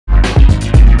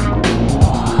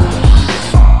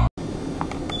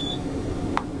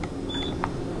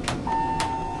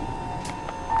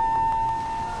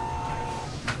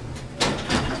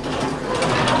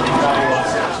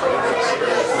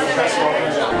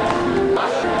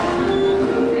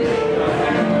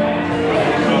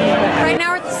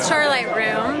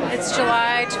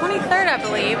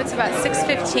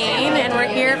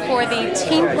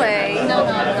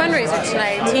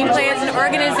tonight. TeamPlay is an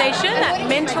organization that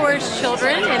mentors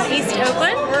children in East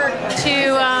Oakland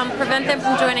to prevent them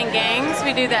from joining gangs.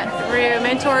 We do that through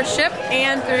mentorship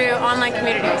and through online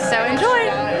communities. So enjoy!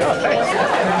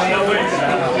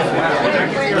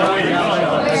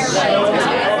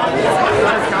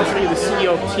 Counselman, the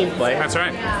CEO of TeamPlay. That's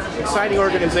right. Exciting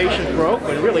organization for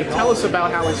Oakland. Really, tell us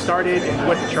about how it started and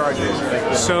what the charge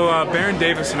is. So Barron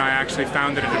Davis and I actually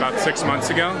founded it about 6 months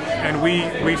ago, and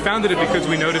we founded it because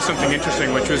we noticed something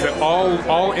interesting, which was that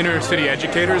all inner city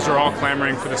educators are all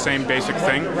clamoring for the same basic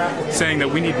thing, saying that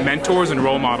we need mentors and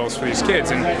role models for these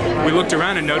kids. And we looked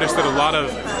around and noticed that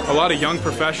a lot of young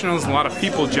professionals and a lot of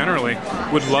people generally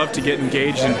would love to get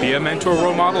engaged and be a mentor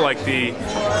role model. Like the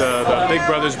big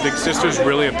brothers, big sisters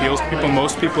really appeals to people.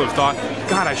 Most people have thought,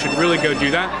 God, I should really go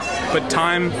do that. But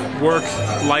time, work,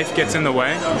 life gets in the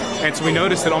way. And so we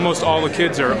noticed that almost all the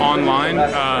kids are online,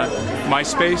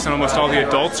 MySpace, and almost all the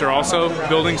adults are also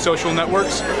building social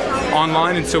networks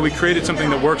online. And so we created something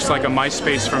that works like a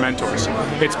MySpace for mentors.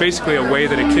 It's basically a way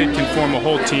that a kid can form a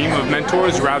whole team of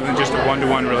mentors rather than just a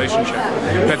one-to-one relationship.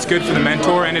 That's good for the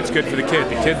mentor and it's good for the kid.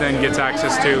 The kid then gets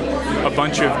access to a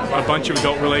bunch of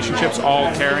adult relationships,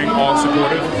 all caring, all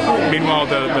supportive. Meanwhile,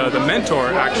 the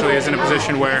mentor actually is in a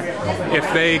position where if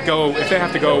they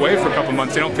have to go away for a couple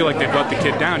months, they don't feel like they've let the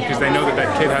kid down because they know that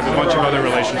that kid has a bunch of other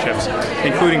relationships,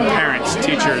 including parents,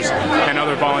 teachers, and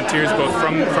other volunteers, both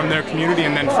from their community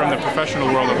and then from the professional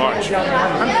world at large.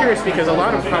 I'm curious because a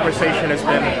lot of conversation has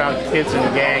been about kids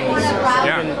and gangs.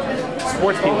 Yeah. Even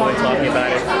sports people are talking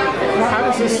about it. How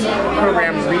does this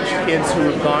program reach kids who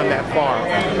have gone that far?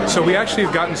 So we actually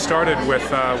have gotten started with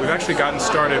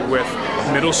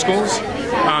middle schools,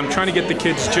 trying to get the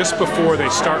kids just before they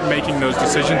start making those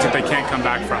decisions that they can't come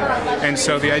back from. And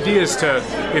so the idea is to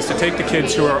take the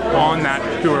kids who are on that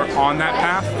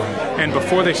path, and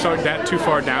before they start too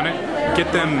far down it,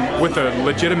 get them with a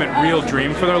legitimate, real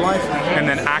dream for their life, and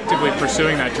then actively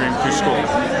pursuing that dream through school.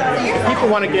 If people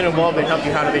want to get involved and help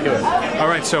you, how do they do it? All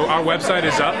right, so our website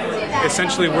is up.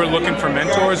 Essentially, we're looking for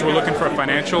mentors. We're looking for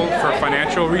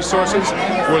financial resources.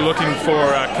 We're looking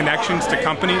for connections to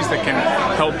companies that can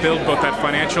help build both that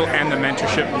financial and the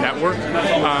mentorship network.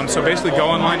 So basically, go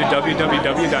online to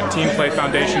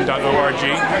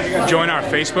www.teamplayfoundation.org. Join our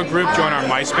Facebook group. Join our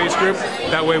MySpace group.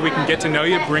 That way, we can get to know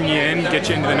you, bring you in, get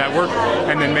you into the network,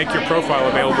 and then make your profile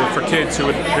available for kids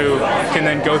who can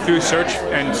then go through search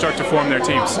and start to form their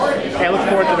teams. Hey, I look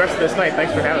forward to the rest of this night.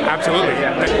 Thanks for having me. Absolutely.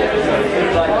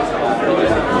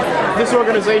 This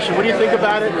organization, what do you think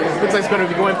about it? It looks like it's going to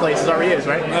be going places. It already is,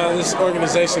 right? This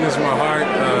organization is my heart.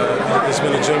 It's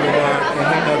been a dream of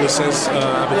mine ever since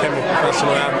I became a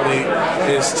professional athlete.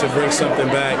 Is to bring something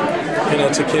back,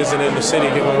 to kids in the inner city,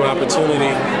 give them an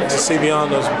opportunity to see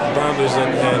beyond those boundaries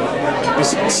and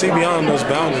see beyond those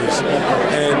boundaries.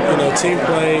 And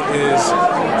TeamPlay is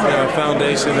a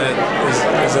foundation that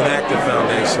is an active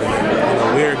foundation. And,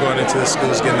 we're going into the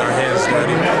schools, getting our hands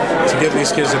dirty to give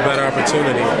these kids a better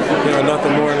opportunity.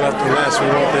 Nothing more and nothing less.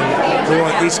 We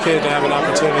want each kid to have an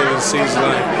opportunity to seize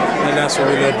life, and that's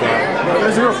what we live by.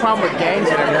 There's a real problem with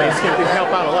gangs and everything. It's going to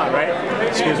help out a lot, right?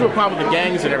 There's a real problem with the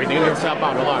gangs and everything. It's going to help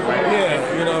out a lot, right? Yeah,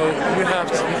 you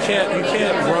can't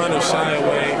run or shy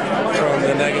away from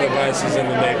the negative vices in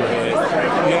the neighborhood.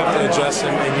 You have to address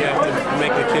them, and you have to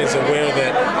make the kids aware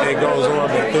that it goes on,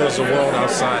 that there's a world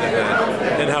outside of that,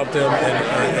 and help them and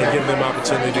give them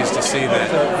opportunities to see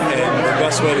that. And the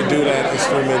best way to do that is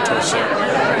through mentorship.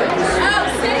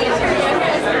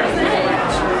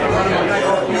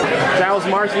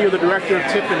 You're the director of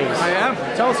Tiffany's. I am.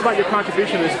 Tell us about your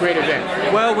contribution to this great event.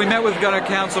 Well, we met with Gunnar,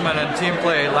 Counselman, and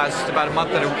TeamPlay about a month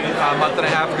and a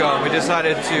half ago, and we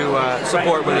decided to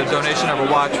support with a donation of a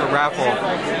watch for raffle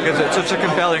because it's such a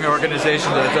compelling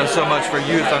organization that does so much for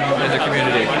youth in the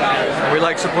community. And we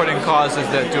like supporting causes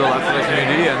that do a lot for the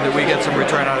community, and that we get some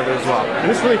return out of it as well. And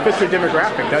this really fits your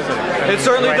demographic, doesn't it? It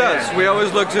certainly does. We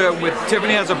always look to,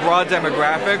 Tiffany has a broad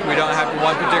demographic. We don't have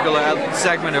one particular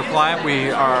segment of client. We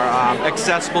are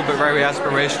accessible but very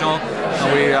aspirational.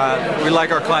 And we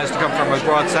like our clients to come from a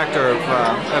broad sector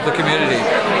of the community,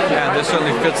 and this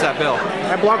certainly fits that bill.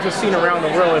 That blogs are seen around the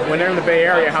world. When they're in the Bay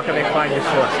Area, how can they find your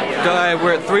store?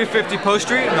 We're at 350 Post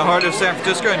Street in the heart of San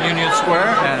Francisco in Union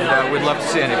Square, and we'd love to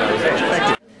see anybody. Thank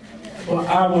you. Well,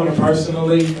 I want to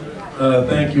personally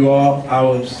thank you all. I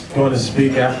was going to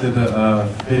speak after the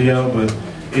video, but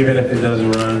even if it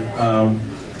doesn't run,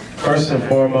 first and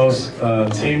foremost,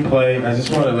 TeamPlay, I just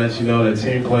want to let you know that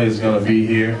TeamPlay is going to be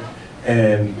here,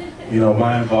 and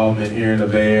my involvement here in the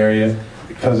Bay Area,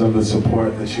 because of the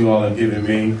support that you all have given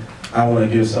me, I want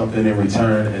to give something in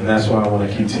return, and that's why I want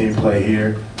to keep team play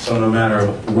here. So no matter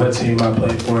what team I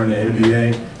play for in the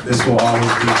NBA, this will always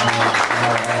be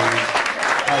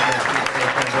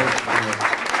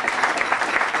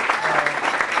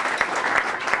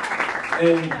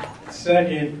And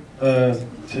second,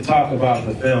 to talk about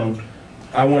the film,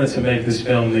 I wanted to make this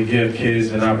film to give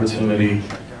kids an opportunity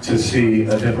to see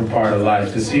a different part of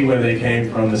life, to see where they came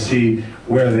from, to see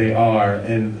where they are,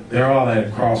 and they're all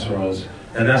at crossroads.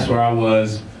 And that's where I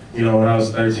was, you know, when I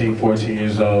was 13, 14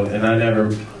 years old, and I never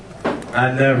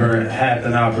had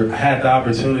the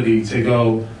opportunity to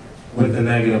go with the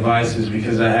negative vices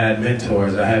because I had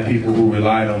mentors. I had people who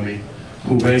relied on me,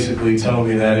 who basically told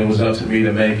me that it was up to me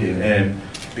to make it. And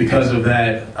because of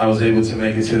that, I was able to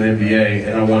make it to the NBA,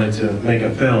 and I wanted to make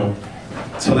a film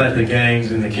to let the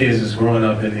gangs and the kids that's growing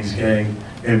up in these gang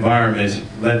environments,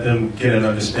 let them get an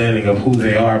understanding of who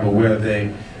they are, but where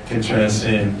they can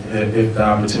transcend if the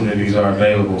opportunities are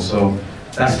available. So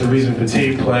that's the reason for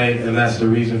Team Play, and that's the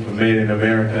reason for Made in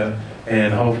America.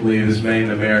 And hopefully this Made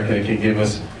in America can give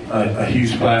us a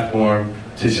huge platform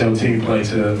to show Team Play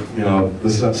to, you know, the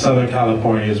Southern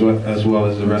California as well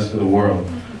as the rest of the world.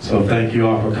 So thank you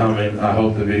all for coming. I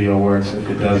hope the video works. If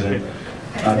it doesn't,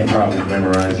 I can probably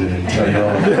memorize it and tell you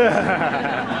all.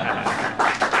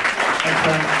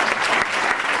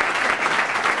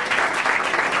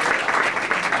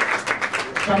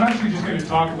 So I'm actually just going to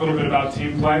talk a little bit about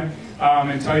Team Play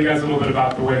and tell you guys a little bit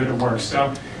about the way that it works.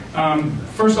 So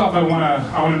first off, I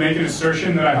want to make an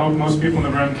assertion that I hope most people in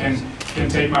the room can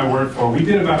take my word for. We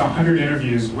did about 100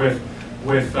 interviews with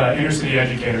inner city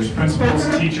educators, principals,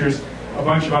 teachers, a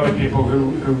bunch of other people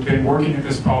who've been working at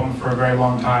this problem for a very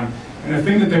long time. And the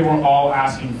thing that they were all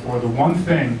asking for, the one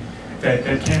thing that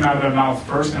came out of their mouth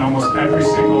first in almost every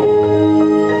single...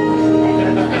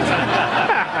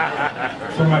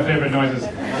 It's one of my favorite noises.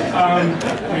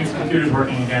 Means the computer's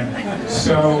working again.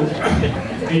 So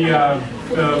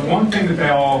the one thing that they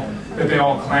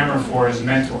all clamor for is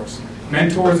mentors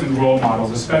and role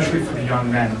models, especially for the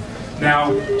young men.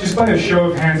 Now, just by a show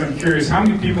of hands, I'm curious, how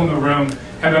many people in the room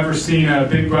have ever seen a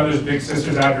Big Brothers Big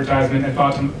Sisters advertisement and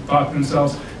thought to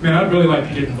themselves, man, I'd really like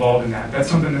to get involved in that. That's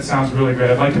something that sounds really great.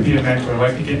 I'd like to be a mentor. I'd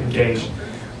like to get engaged.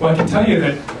 Well, I can tell you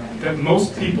that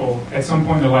most people at some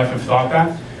point in their life have thought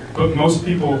that, but most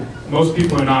people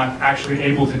are not actually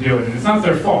able to do it, and it's not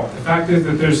their fault. The fact is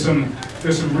that there's some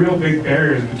real big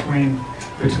barriers between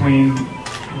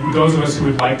those of us who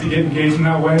would like to get engaged in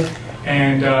that way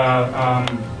and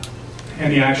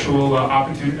the actual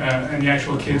opportunity and the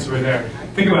actual kids who are there.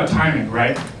 Think about timing,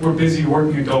 right? We're busy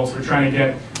working adults. We're trying to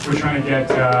get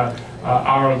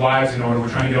our lives in order. We're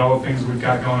trying to get all the things we've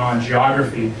got going on.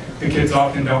 Geography. The kids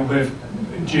often don't live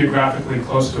geographically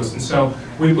close to us, and so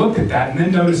we looked at that and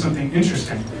then noticed something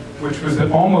interesting, which was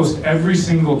that almost every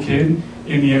single kid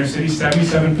in the inner city,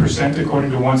 77% according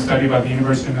to one study by the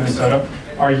University of Minnesota,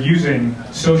 are using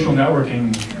social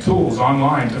networking tools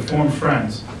online to form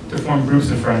friends, to form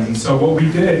groups of friends. And so what we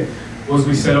did was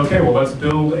we said, okay, well, let's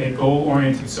build a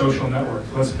goal-oriented social network.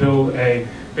 Let's build a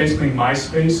basically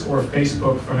MySpace or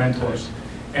Facebook for mentors.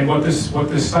 And what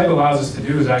this site allows us to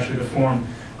do is actually to form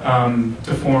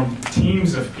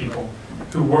teams of people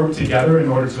who work together in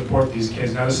order to support these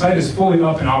kids. Now the site is fully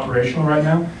up and operational right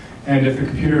now, and if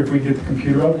we get the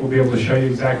computer up, we'll be able to show you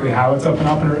exactly how it's up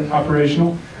and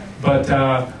operational. But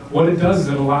what it does is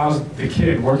it allows the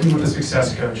kid working with a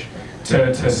success coach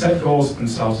to set goals for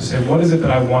themselves, to say, what is it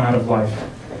that I want out of life?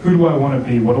 Who do I want to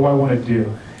be? What do I want to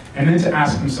do? And then to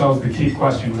ask themselves the key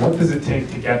question, what does it take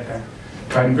to get there?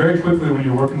 Right? And very quickly when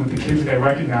you're working with the kids, they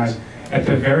recognize, at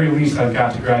the very least, I've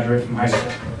got to graduate from high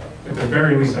school. At the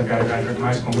very least, I've got to graduate from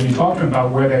high school. When you talk to them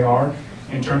about where they are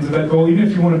in terms of that goal, even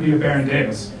if you want to be a Barron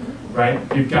Davis, right?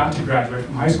 You've got to graduate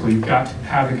from high school. You've got to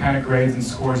have the kind of grades and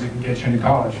scores that can get you into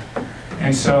college.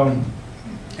 And so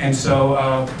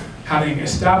having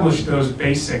established those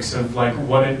basics of like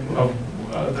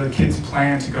the kids'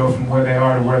 plan to go from where they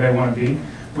are to where they want to be,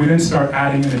 we then start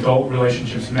adding in adult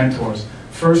relationships, mentors.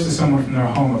 First is someone from their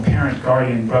home, a parent,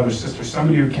 guardian, brother, sister,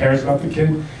 somebody who cares about the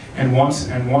kid and wants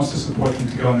to support them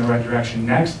to go in the right direction.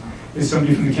 Next is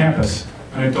somebody from the campus,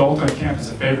 an adult on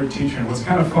campus, a favorite teacher. And what's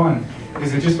kind of fun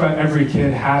is that just about every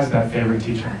kid has that favorite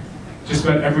teacher. Just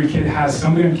about every kid has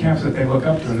somebody on campus that they look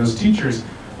up to, and those teachers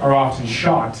are often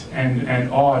shocked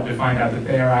and awed to find out that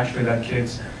they are actually that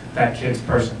kid's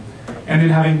person. And then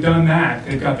having done that,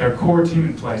 they've got their core team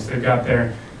in place. They've got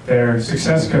their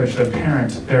success coach, their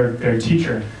parent, their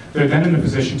teacher. They're then in a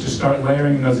position to start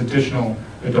layering in those additional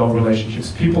adult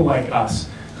relationships. People like us,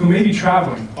 who may be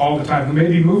traveling all the time, who may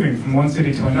be moving from one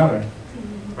city to another,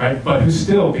 right? But who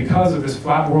still, because of this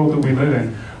flat world that we live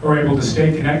in, are able to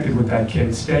stay connected with that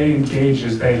kid, stay engaged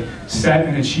as they set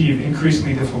and achieve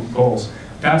increasingly difficult goals.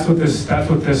 That's what this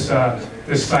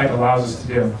site allows us to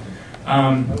do.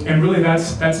 And really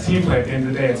that's TeamPlay at the end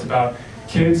of the day. It's about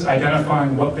kids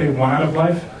identifying what they want out of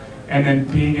life and then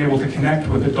being able to connect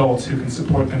with adults who can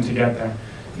support them to get there.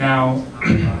 Now,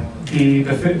 the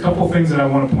couple things that I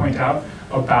want to point out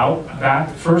about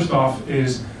that, first off,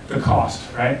 is the cost,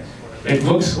 right? It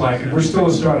looks like, and we're still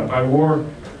a startup. I wore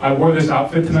this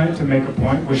outfit tonight to make a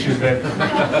point, which is that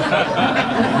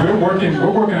we're working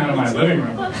out of my living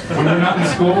room. When we're not in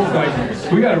school,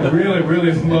 like, we got a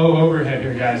really low overhead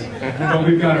here, guys. But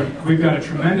we've got a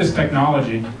tremendous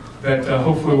technology that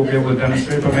hopefully we'll be able to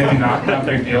demonstrate, but maybe not a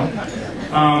big deal.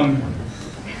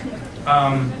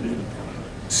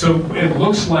 So it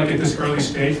looks like at this early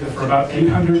stage that for about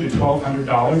 $800 to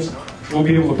 $1,200, we'll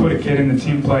be able to put a kid in the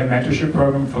TeamPlay mentorship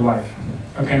program for life.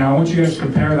 Okay, now I want you guys to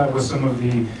compare that with some of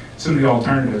the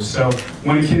alternatives. So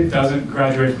when a kid doesn't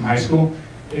graduate from high school,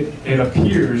 it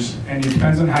appears, and it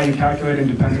depends on how you calculate it,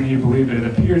 and depends on how you believe it, it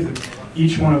appears that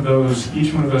each one of those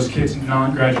kids'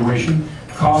 non-graduation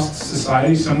costs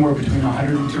society somewhere between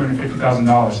 $100,000 and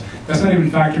 $250,000. That's not even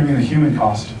factoring in the human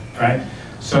cost, right?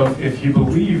 So if you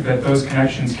believe that those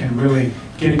connections can really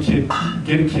get a kid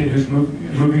who's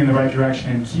moving in the right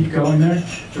direction and keep going there,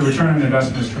 the return on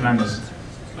investment is tremendous.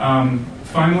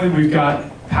 Finally, we've got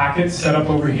packets set up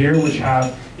over here which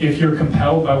have, if you're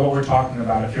compelled by what we're talking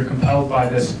about, if you're compelled by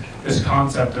this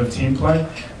concept of TeamPlay,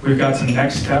 we've got some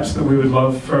next steps that we would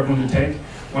love for everyone to take.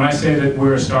 When I say that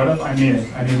we're a startup, I mean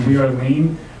it. I mean, we are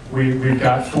lean. We've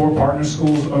got 4 partner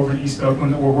schools over in East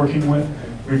Oakland that we're working with.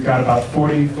 We've got about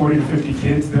 40 to 50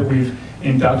 kids that we've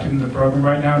inducted into the program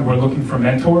right now, and we're looking for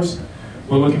mentors.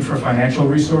 We're looking for financial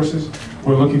resources.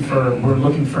 We're looking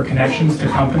for connections to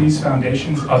companies,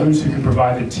 foundations, others who can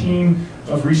provide the team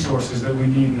of resources that we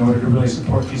need in order to really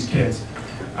support these kids.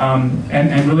 And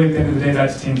really, at the end of the day,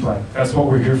 that's TeamPlay. That's what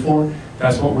we're here for.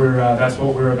 That's what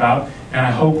we're about. And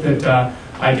I hope that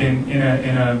I can,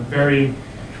 in a very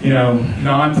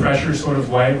non-pressure sort of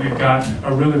way. We've got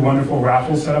a really wonderful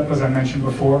raffle set up, as I mentioned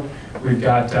before. We've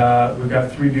got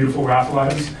 3 beautiful raffle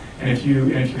items, and if you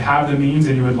have the means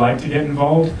and you would like to get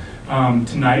involved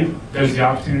tonight, there's the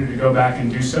opportunity to go back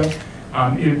and do so.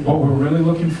 What we're really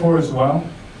looking for as well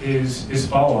is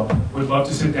follow-up. We'd love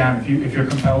to sit down if you're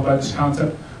compelled by this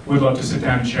concept. We'd love to sit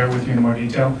down and share with you in more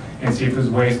detail and see if there's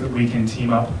ways that we can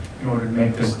team up in order to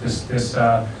make this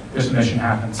mission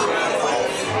happen.